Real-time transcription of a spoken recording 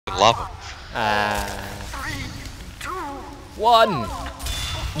fucking lava. 1.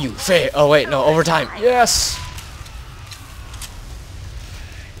 You fail. Oh wait, no, overtime. Yes.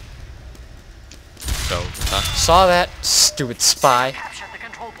 Go overtime. Saw that, stupid spy.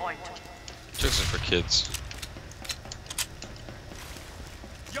 Jokes are for kids.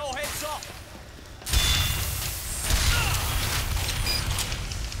 Yo, heads up.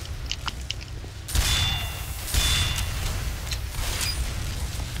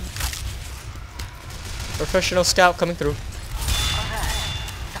 Professional scout coming through.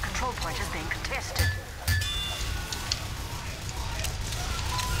 The control point is being contested.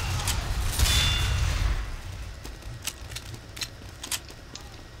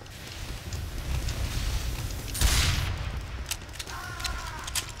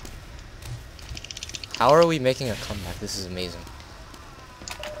 How are we making a comeback? This is amazing.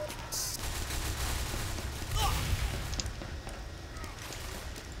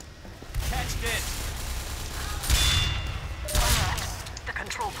 Catch this. The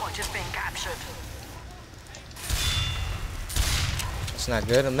control point is being captured. It's not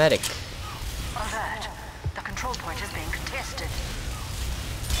good. A medic. Alert. The control point is being contested.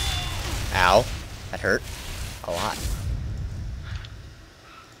 Ow. That hurt. A lot.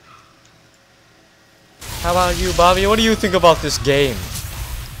 How about you, Bobby? What do you think about this game?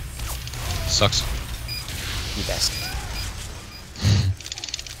 Sucks. You best.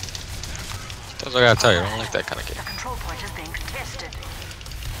 That's what I gotta tell you, I don't like that kind of game. The control point is being contested.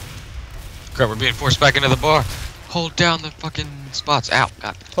 Crap, we're being forced back into the bar. Hold down the fucking spots. Ow,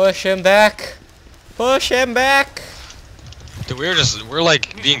 God. Push him back. Push him back. Dude, we're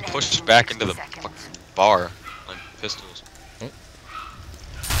like being pushed back into the fucking bar. Like pistols.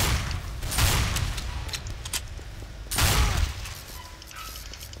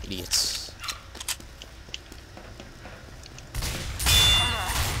 Idiots.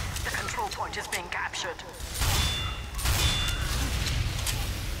 The control point is being captured.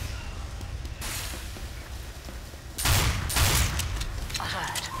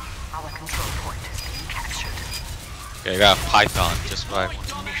 Alert. Our control point is being captured. Okay, I got a python just by.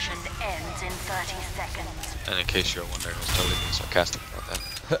 Mission ends in 30 seconds. And in case you're wondering, I was totally being sarcastic about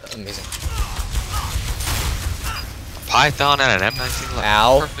that. Amazing. A python and an M19 left.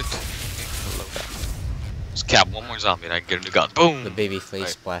 Ow. Perfect. I love that. Just cap one more zombie and I can get a new gun. Boom! The baby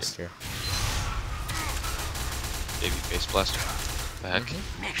face Right. blaster. Baby face blaster. The heck?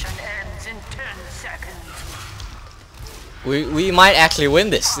 Mission ends in 10 seconds. We might actually win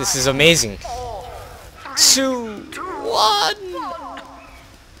this. This is amazing. 2, 1.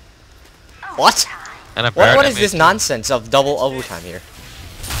 What? And a What is this nonsense of double overtime here?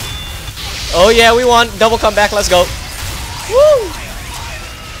 Oh yeah, we won. Double comeback. Let's go. Woo!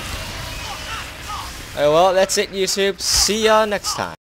 Well, that's it, YouTube. See ya next time.